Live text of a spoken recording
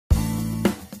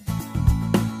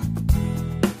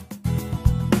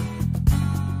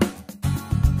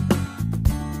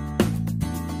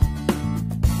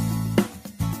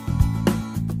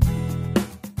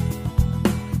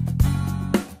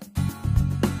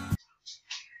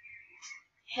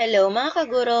Hello mga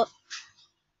kaguro!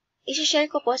 I-share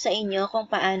ko po sa inyo kung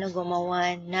paano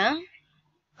gumawa ng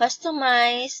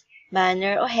customized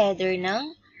banner o header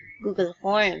ng Google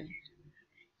Form.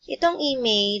 Itong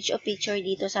image o picture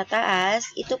dito sa taas,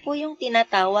 ito po yung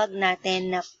tinatawag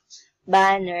natin na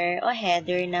banner o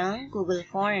header ng Google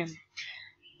Form.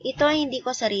 Ito ay hindi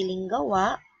ko sariling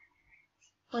gawa,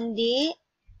 kundi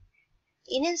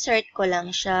in-insert ko lang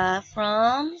siya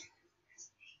from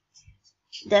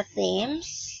the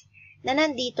themes na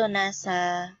nandito na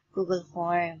sa Google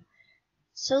Form.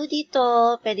 So, dito,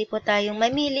 pwede po tayong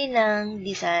mamili ng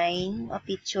design o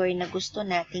picture na gusto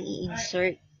nating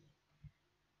i-insert.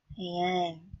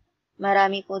 Ayan.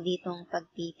 Marami po ditong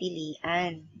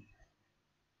pagpipilian.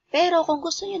 Pero, kung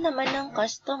gusto nyo naman ng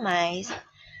customized,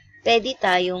 pwede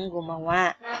tayong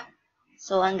gumawa.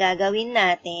 So, ang gagawin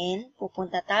natin,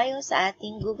 pupunta tayo sa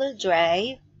ating Google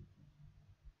Drive.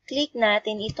 Click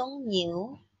natin itong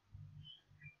New.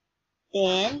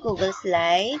 Then, Google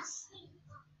Slides.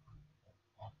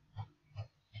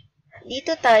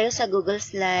 Dito tayo sa Google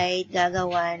Slide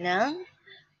gagawa ng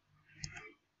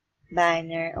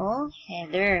banner o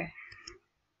header.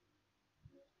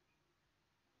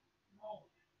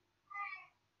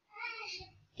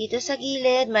 Dito sa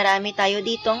gilid, marami tayo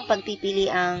ditong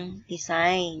pagpipiliang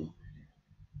design.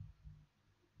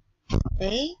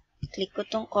 Okay? Click ko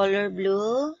tong color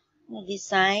blue na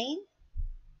design.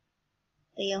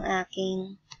 Ito yung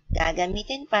aking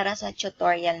gagamitin para sa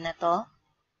tutorial na to.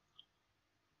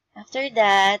 After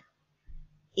that,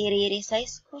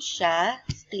 i-resize ko siya.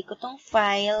 Click ko tong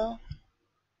file,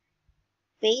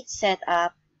 page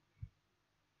setup,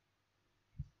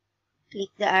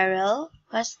 click the arrow,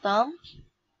 custom,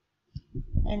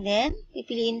 and then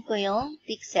pipiliin ko yung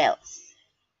pixels.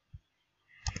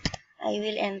 I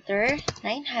will enter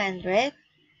 900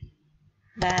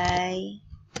 by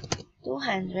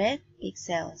 200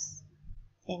 pixels.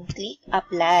 Then click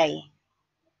apply.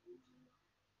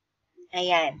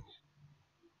 Ayan.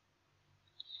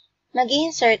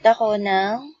 Mag-insert ako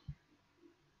ng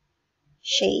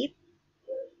shape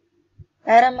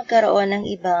para magkaroon ng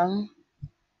ibang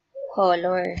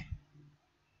color.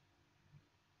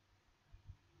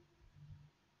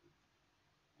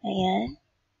 Ayan.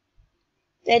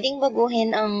 Pwedeng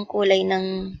baguhin ang kulay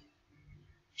ng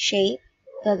shape.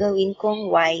 Gagawin kong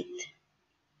white.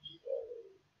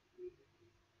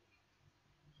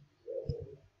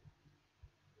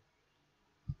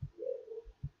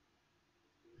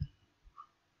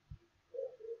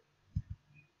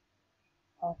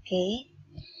 Okay.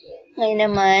 Ngayon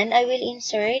naman, I will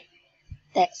insert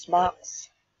text box.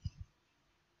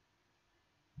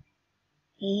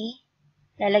 Okay.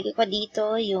 Lalagay ko dito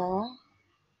yung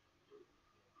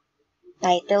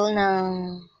title ng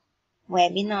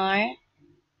webinar.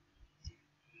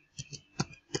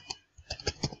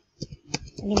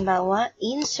 Halimbawa,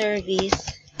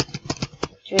 in-service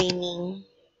training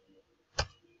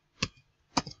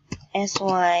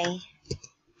SY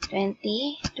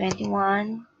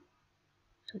 2021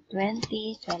 to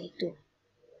 2022.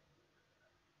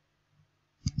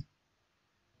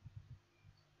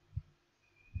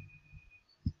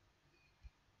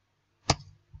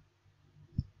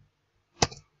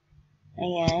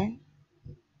 Ayan.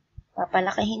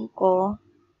 Papalakihin ko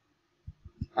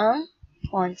ang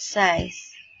font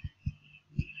size.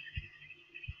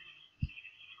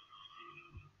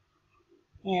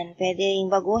 Ayan. Pwede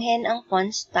rin baguhin ang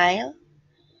font style.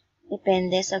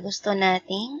 Depende sa gusto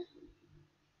nating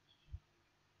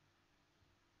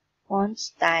font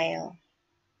style.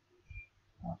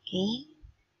 Okay.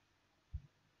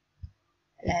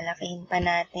 Lalakihin pa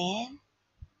natin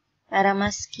para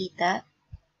mas kita.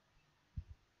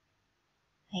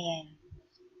 Ayan.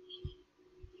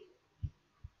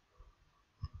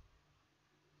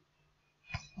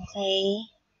 Okay.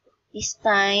 This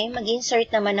time, mag-insert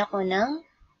naman ako ng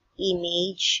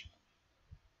image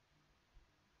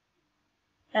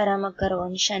para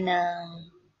magkaroon siya ng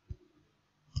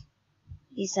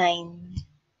design,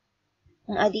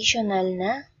 ng additional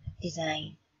na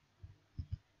design.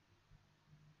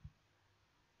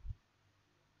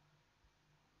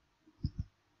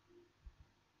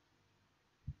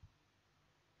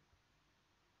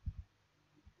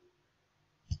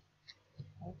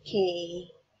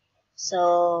 Okay.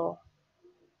 So,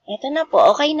 eto na po.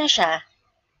 Okay na siya.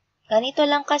 Ganito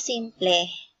lang kasimple.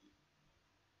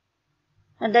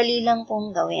 Madali lang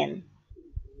pong gawin.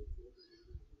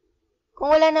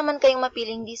 Kung wala naman kayong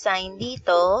mapiling design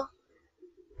dito,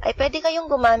 ay pwede kayong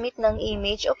gumamit ng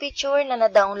image o picture na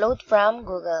na-download from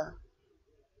Google.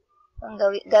 Ang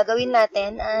gagawin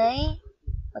natin ay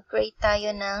mag-create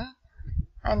tayo ng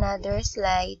another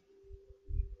slide.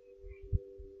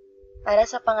 para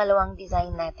sa pangalawang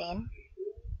design natin.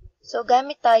 So,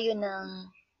 gamit tayo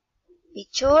ng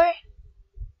picture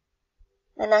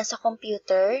na nasa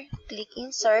computer. Click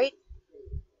Insert,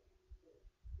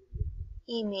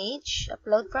 Image,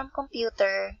 Upload from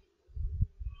Computer.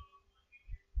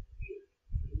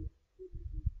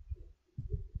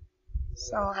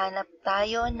 So, hanap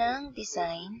tayo ng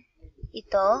design.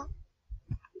 Ito.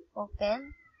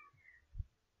 Open.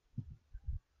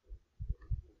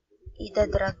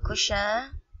 Ida-drag ko siya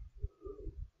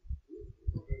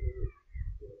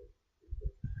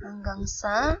hanggang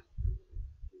sa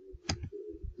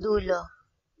dulo.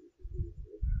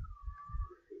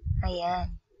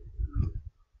 Ayan.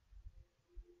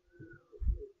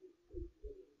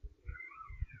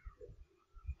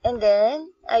 And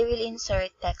then, I will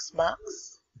insert text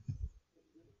box.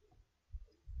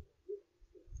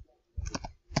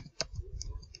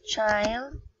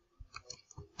 Child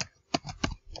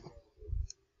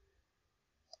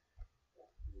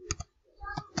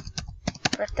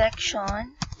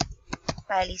Protection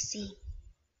Policy.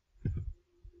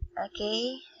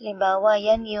 Okay, halimbawa,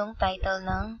 yan yung title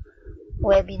ng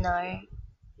webinar.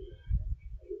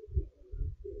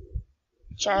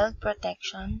 Child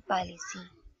Protection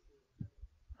Policy.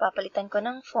 Papalitan ko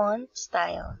ng font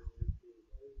style.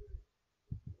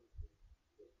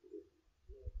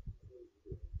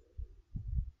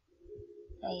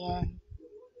 Ayan.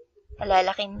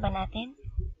 Palalakin pa natin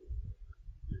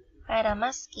para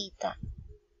mas kita.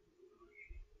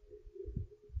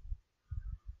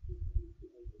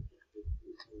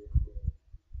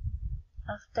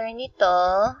 After nito,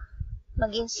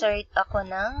 mag-insert ako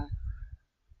ng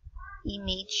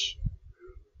image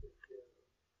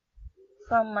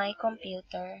from my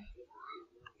computer.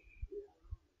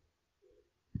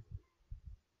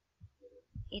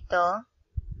 Ito.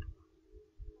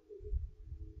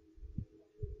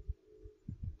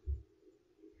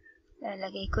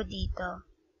 Lalagay ko dito.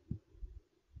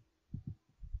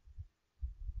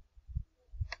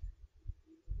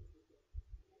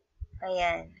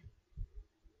 Ayan.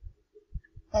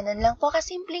 Ganun lang po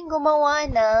kasimpleng gumawa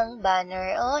ng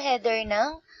banner o header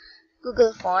ng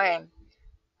Google Form.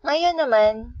 Ngayon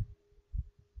naman,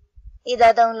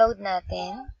 ida-download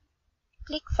natin.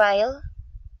 Click File.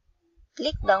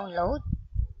 Click Download.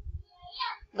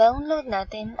 Download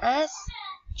natin as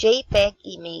JPEG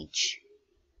image.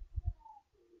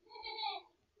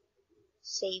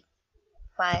 Save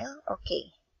file.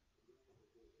 Okay.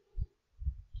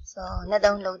 So,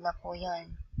 na-download na po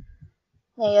yun.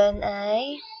 Ngayon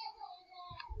ay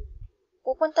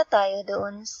pupunta tayo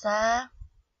doon sa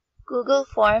Google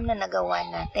Form na nagawa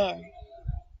natin.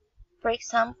 For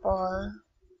example,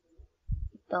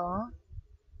 ito,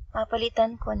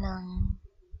 papalitan ko ng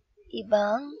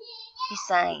ibang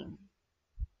design.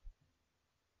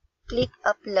 Click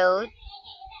Upload,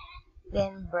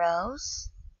 then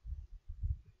Browse.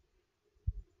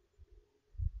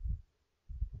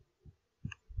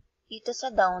 Dito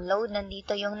sa download,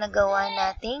 nandito yung nagawa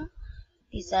nating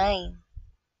design.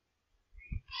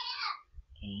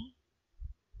 Okay.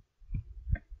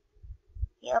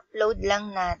 I-upload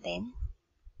lang natin.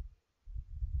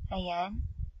 Ayan.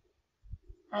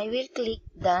 I will click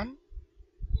Done.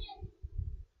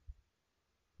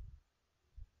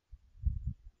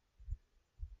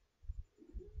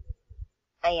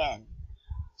 Ayan.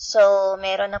 So,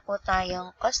 meron na po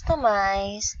tayong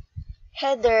customized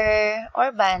header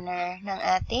or banner ng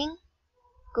ating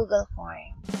Google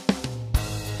Form.